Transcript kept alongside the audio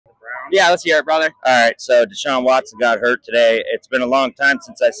Yeah, let's hear it, brother. All right, so Deshaun Watson got hurt today. It's been a long time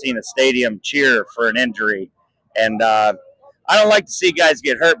since I've seen a stadium cheer for an injury. And I don't like to see guys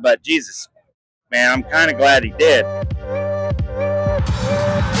get hurt, but Jesus, man, I'm kind of glad he did.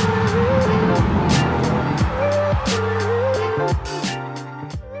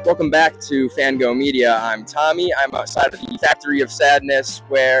 Welcome back to Fango Media. I'm Tommy. I'm outside of the Factory of Sadness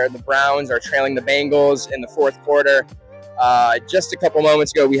where the Browns are trailing the Bengals in the fourth quarter. Just a couple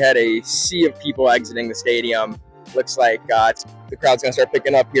moments ago, we had a sea of people exiting the stadium. Looks like the crowd's going to start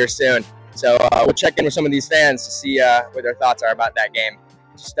picking up here soon. So we'll check in with some of these fans to see what their thoughts are about that game.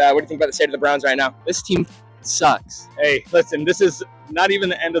 Just what do you think about the state of the Browns right now? This team sucks. Hey, listen, this is not even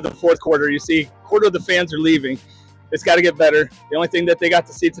the end of the fourth quarter. You see, a quarter of the fans are leaving. It's got to get better. The only thing that they got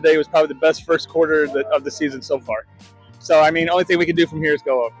to see today was probably the best first quarter of the season so far. So, I mean, the only thing we can do from here is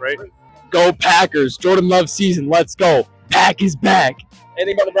go up, right? Go Packers. Jordan Love season. Let's go. Pack is back.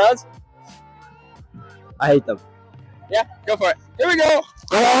 Anything about the Browns? I hate them. Yeah, go for it. Here we go.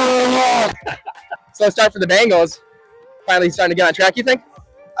 Slow start for the Bengals. Finally starting to get on track, you think?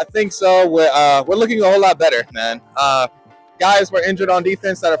 I think so. We're looking a whole lot better, man. Guys were injured on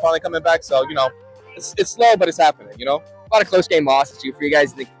defense that are finally coming back, so, you know, it's slow, but it's happening, you know? A lot of close game losses, too, for you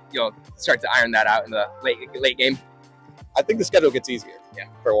guys. Think you'll start to iron that out in the late game? I think the schedule gets easier,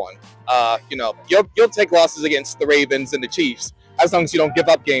 for one. You know, you'll take losses against the Ravens and the Chiefs as long as you don't give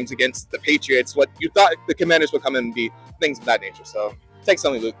up games against the Patriots. What you thought the Commanders would come in and be, things of that nature. So take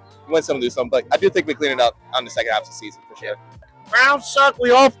something, Luke. Win some, lose some. But I do think we clean it up on the second half of the season for sure. Browns suck.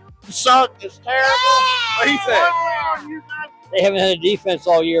 We all suck. It's terrible. What he said. They haven't had a defense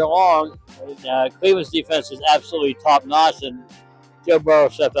all year long. Cleveland's defense is absolutely top-notch, and Joe Burrow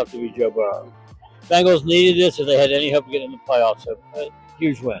stepped up to be Joe Burrow. Bengals needed this if they had any hope of getting in the playoffs. So,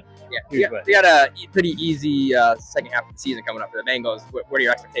 huge win. Yeah, we had a pretty easy second half of the season coming up for the Bengals. What are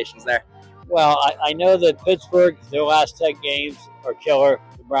your expectations there? Well, I know that Pittsburgh, their last 10 games are killer.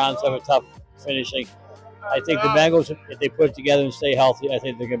 The Browns have a tough finishing. I think the Bengals, if they put it together and stay healthy, I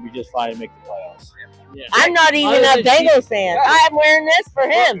think they're going to be just fine to make the playoffs. Yeah. I'm not even a Bengals fan. I'm wearing this for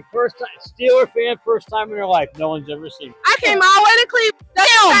him. First time Steeler fan, first time in their life. No one's ever seen. I came all the way to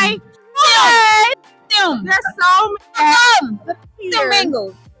Cleveland. Them. They're so mad. The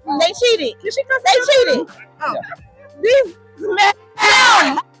Bengals. They cheated. They cheated. Oh. These men.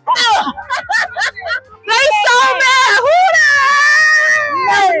 They so mad.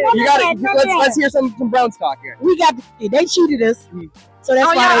 You got it. Let's hear some Browns talk here. We got they cheated us. So that's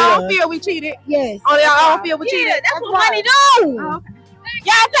why y'all don't feel we cheated. Yes. Oh, y'all don't feel we cheated. That's what money do. Oh, okay.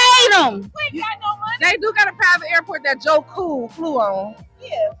 Y'all paid them. We ain't got no money. They do got a private airport that Joe Cool flew on.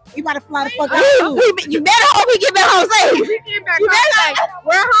 Yeah. We about to fly the fuck out. You better hope we get back home safe. You better safe.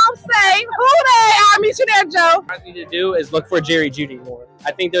 We're home safe. I'll meet you there, Joe. What I need to do is look for Jerry Jeudy more.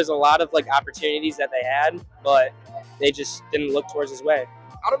 I think there's a lot of opportunities that they had, but they just didn't look towards his way.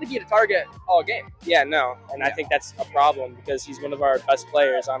 I don't think he had a target all game. Yeah, no, and I think that's a problem because he's one of our best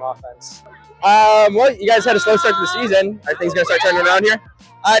players on offense. Well, you guys had a slow start to the season. Are things going to start turning around here?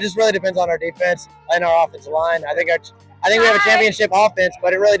 It just really depends on our defense and our offensive line. I think we have a championship offense,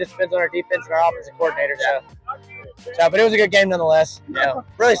 but it really just depends on our defense and our offensive coordinator. But it was a good game nonetheless. Yeah.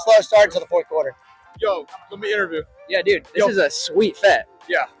 Really slow start until the fourth quarter. Yo, let me interview. Yeah, dude, this is a sweet fit.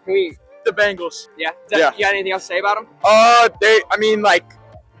 Yeah. Can we? The Bengals. Yeah. You got anything else to say about them?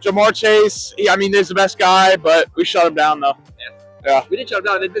 Jamar Chase. He's the best guy, but we shut him down though. Yeah. We did shut him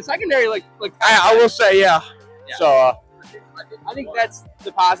down. The secondary, I will say, yeah. So. I think that's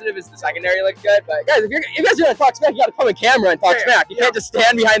the positive is the secondary looked good. But guys, if you guys are gonna talk smack, you gotta come on camera and talk smack. You can't just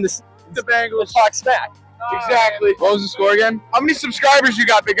stand behind the Bengals and talk smack. Exactly. What was the score again? How many subscribers you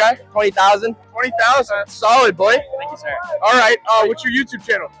got, big guy? 20,000. 20,000. Solid, boy. Thank you, sir. All right. What's your YouTube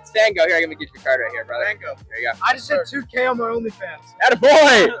channel? It's Fango. Here, I'm gonna get your card right here, brother. Fango. There you go. I just hit 2K on my OnlyFans.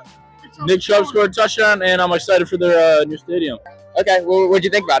 Attaboy! Nick Chubb scored a touchdown, and I'm excited for their new stadium. Okay. Well, what'd you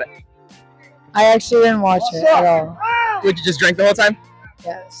think about it? I actually didn't watch it at all. Would you just drink the whole time?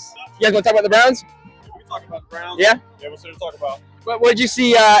 Yes. You guys want to talk about the Browns? We talk about the Browns. Yeah? Yeah, what's there to talk about? What did you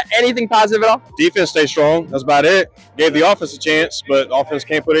see? Anything positive at all? Defense stayed strong. That's about it. Gave the offense a chance, but offense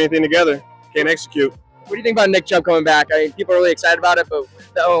can't put anything together. Can't execute. What do you think about Nick Chubb coming back? I mean, people are really excited about it, but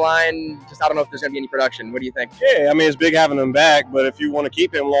the O-line, I don't know if there's going to be any production. What do you think? Yeah, it's big having him back, but if you want to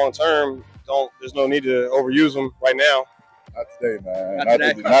keep him long term, there's no need to overuse him right now. Not today,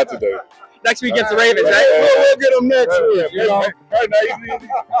 man. Not today. Next week against the Ravens, right? We'll get them next week. You know? Right now,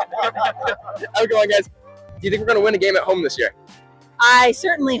 how's it going, guys? Do you think we're going to win a game at home this year? I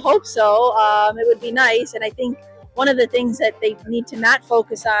certainly hope so. It would be nice, and I think one of the things that they need to not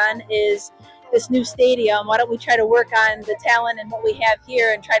focus on is this new stadium. Why don't we try to work on the talent and what we have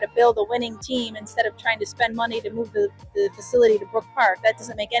here and try to build a winning team instead of trying to spend money to move the facility to Brook Park? That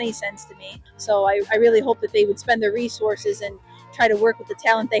doesn't make any sense to me. So I really hope that they would spend their resources and try to work with the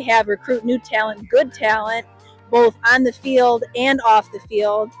talent they have, recruit new talent, good talent, both on the field and off the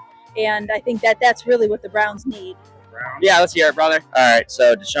field. And I think that's really what the Browns need. Yeah, let's hear it, brother. All right,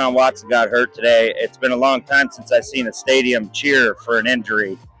 so Deshaun Watson got hurt today. It's been a long time since I've seen a stadium cheer for an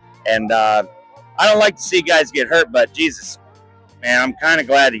injury. And I don't like to see guys get hurt, but Jesus, man, I'm kind of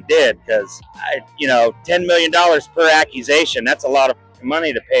glad he did because, $10 million per accusation, that's a lot of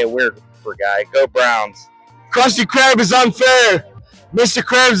money to pay a weird for a guy. Go Browns. Krusty Krab is unfair. Mr.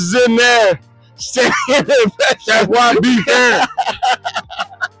 Krabs is in there. Stay in there. That's why I be there.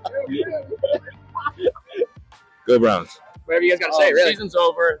 Go Browns. Whatever you guys got to say, really. Season's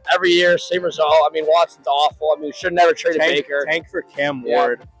over. Every year, same result. I mean, Watson's awful. I mean, we should never trade Baker. Tank for Cam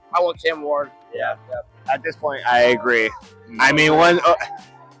Ward. Yeah. I want Cam Ward. Yeah. At this point, I agree. I mean,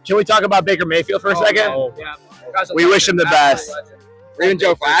 can we talk about Baker Mayfield for a second? No. Yeah. We wish him the best. Or even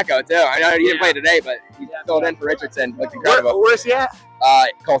Joe Flacco, too. I know he didn't play today, but he filled in for Richardson. Looked incredible. Where's he at?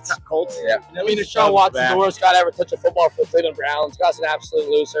 Colts. Yeah. I mean, Deshaun Watson's the worst guy to ever touch a football for the Cleveland Browns. Guy's an absolute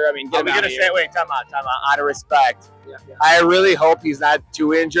loser. I mean, get him out of here. Wait, time out. Out of respect. Yeah. I really hope he's not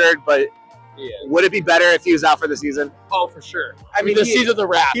too injured, but would it be better if he was out for the season? Oh, for sure. I mean, the season's a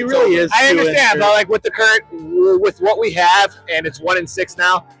wrap. He really is. I understand, but like with what we have, and it's 1-6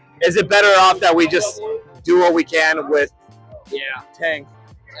 now, is it better off that we just do what we can with Tank.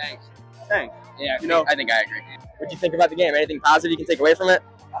 Yeah, I think I agree. What do you think about the game? Anything positive you can take away from it?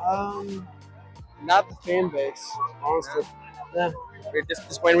 Not the fan base, honestly. Yeah. You're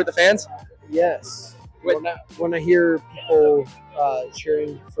disappointed with the fans? Yes. When I hear people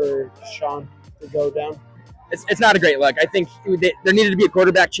cheering for Sean to go down. It's not a great look. I think there needed to be a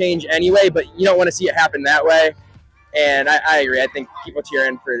quarterback change anyway, but you don't want to see it happen that way. And I agree. I think people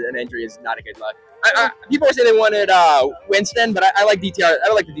cheering for an injury is not a good look. People were saying they wanted Winston, but I like DTR. I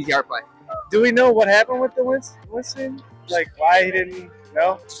don't like the DTR play. Do we know what happened with the Winston? Like why he didn't?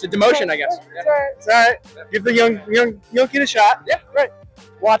 No. Just a demotion, I guess. It's all right. Give the young kid a shot. Yeah, right.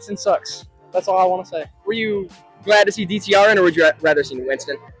 Watson sucks. That's all I want to say. Were you glad to see DTR in, or would you rather see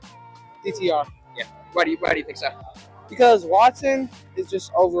Winston? DTR. Yeah. Why do you think so? Because Watson is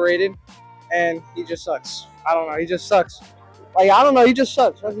just overrated, and he just sucks. I don't know. He just sucks. Like I don't know. He just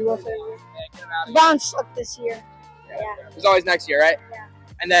sucks. What do you want to say? Browns suck this year. Yeah. There's always next year, right? Yeah.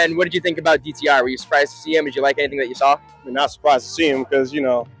 And then, what did you think about DTR? Were you surprised to see him? Did you like anything that you saw? I mean, not surprised to see him because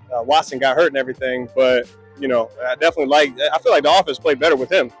Watson got hurt and everything, but I definitely I feel like the offense played better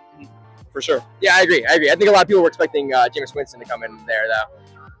with him, for sure. Yeah, I agree. I think a lot of people were expecting Jameis Winston to come in there, though.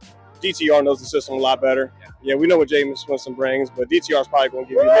 DTR knows the system a lot better. Yeah, we know what Jameis Winston brings, but DTR is probably going to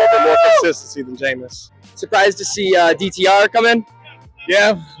give you a little bit more consistency than Jameis. Surprised to see DTR come in?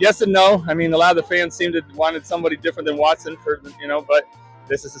 Yeah, yes and no. I mean, a lot of the fans seemed to wanted somebody different than Watson but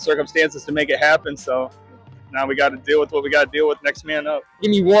this is the circumstances to make it happen. So now we got to deal with what we got to deal with. Next man up.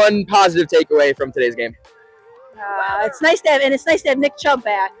 Give me one positive takeaway from today's game. It's nice to have Nick Chubb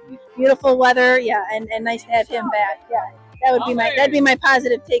back. Beautiful weather, yeah, and nice to have him back. Yeah, that'd be my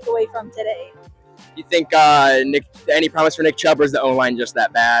positive takeaway from today. You think any promise for Nick Chubb, or is the O-line just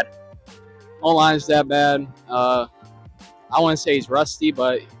that bad? O-line is that bad. I wouldn't say he's rusty,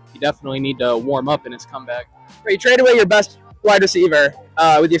 but he definitely need to warm up in his comeback. You trade away your best wide receiver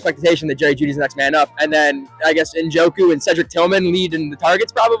with the expectation that Jerry Jeudy's the next man up, and then I guess Njoku and Cedric Tillman lead in the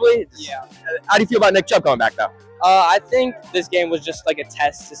targets probably. Yeah. How do you feel about Nick Chubb coming back though? I think this game was just like a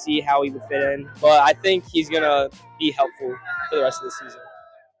test to see how he would fit in, but I think he's gonna be helpful for the rest of the season.